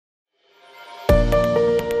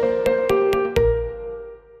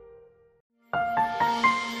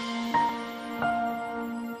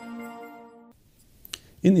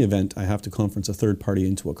In the event I have to conference a third party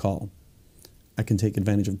into a call, I can take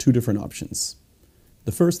advantage of two different options.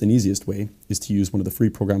 The first and easiest way is to use one of the free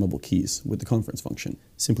programmable keys with the conference function.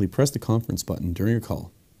 Simply press the conference button during a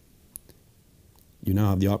call. You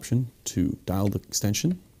now have the option to dial the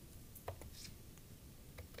extension,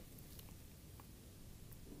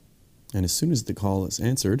 and as soon as the call is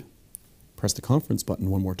answered, press the conference button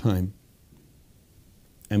one more time,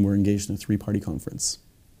 and we're engaged in a three-party conference.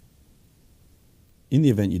 In the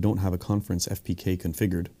event you don't have a conference FPK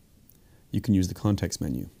configured, you can use the context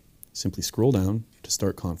menu. Simply scroll down to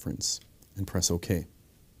Start Conference and press OK.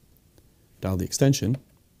 Dial the extension,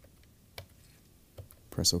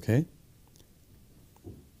 press OK,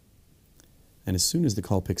 and as soon as the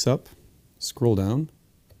call picks up, scroll down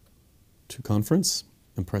to Conference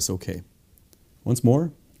and press OK. Once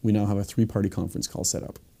more, we now have a three-party conference call set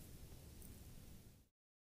up.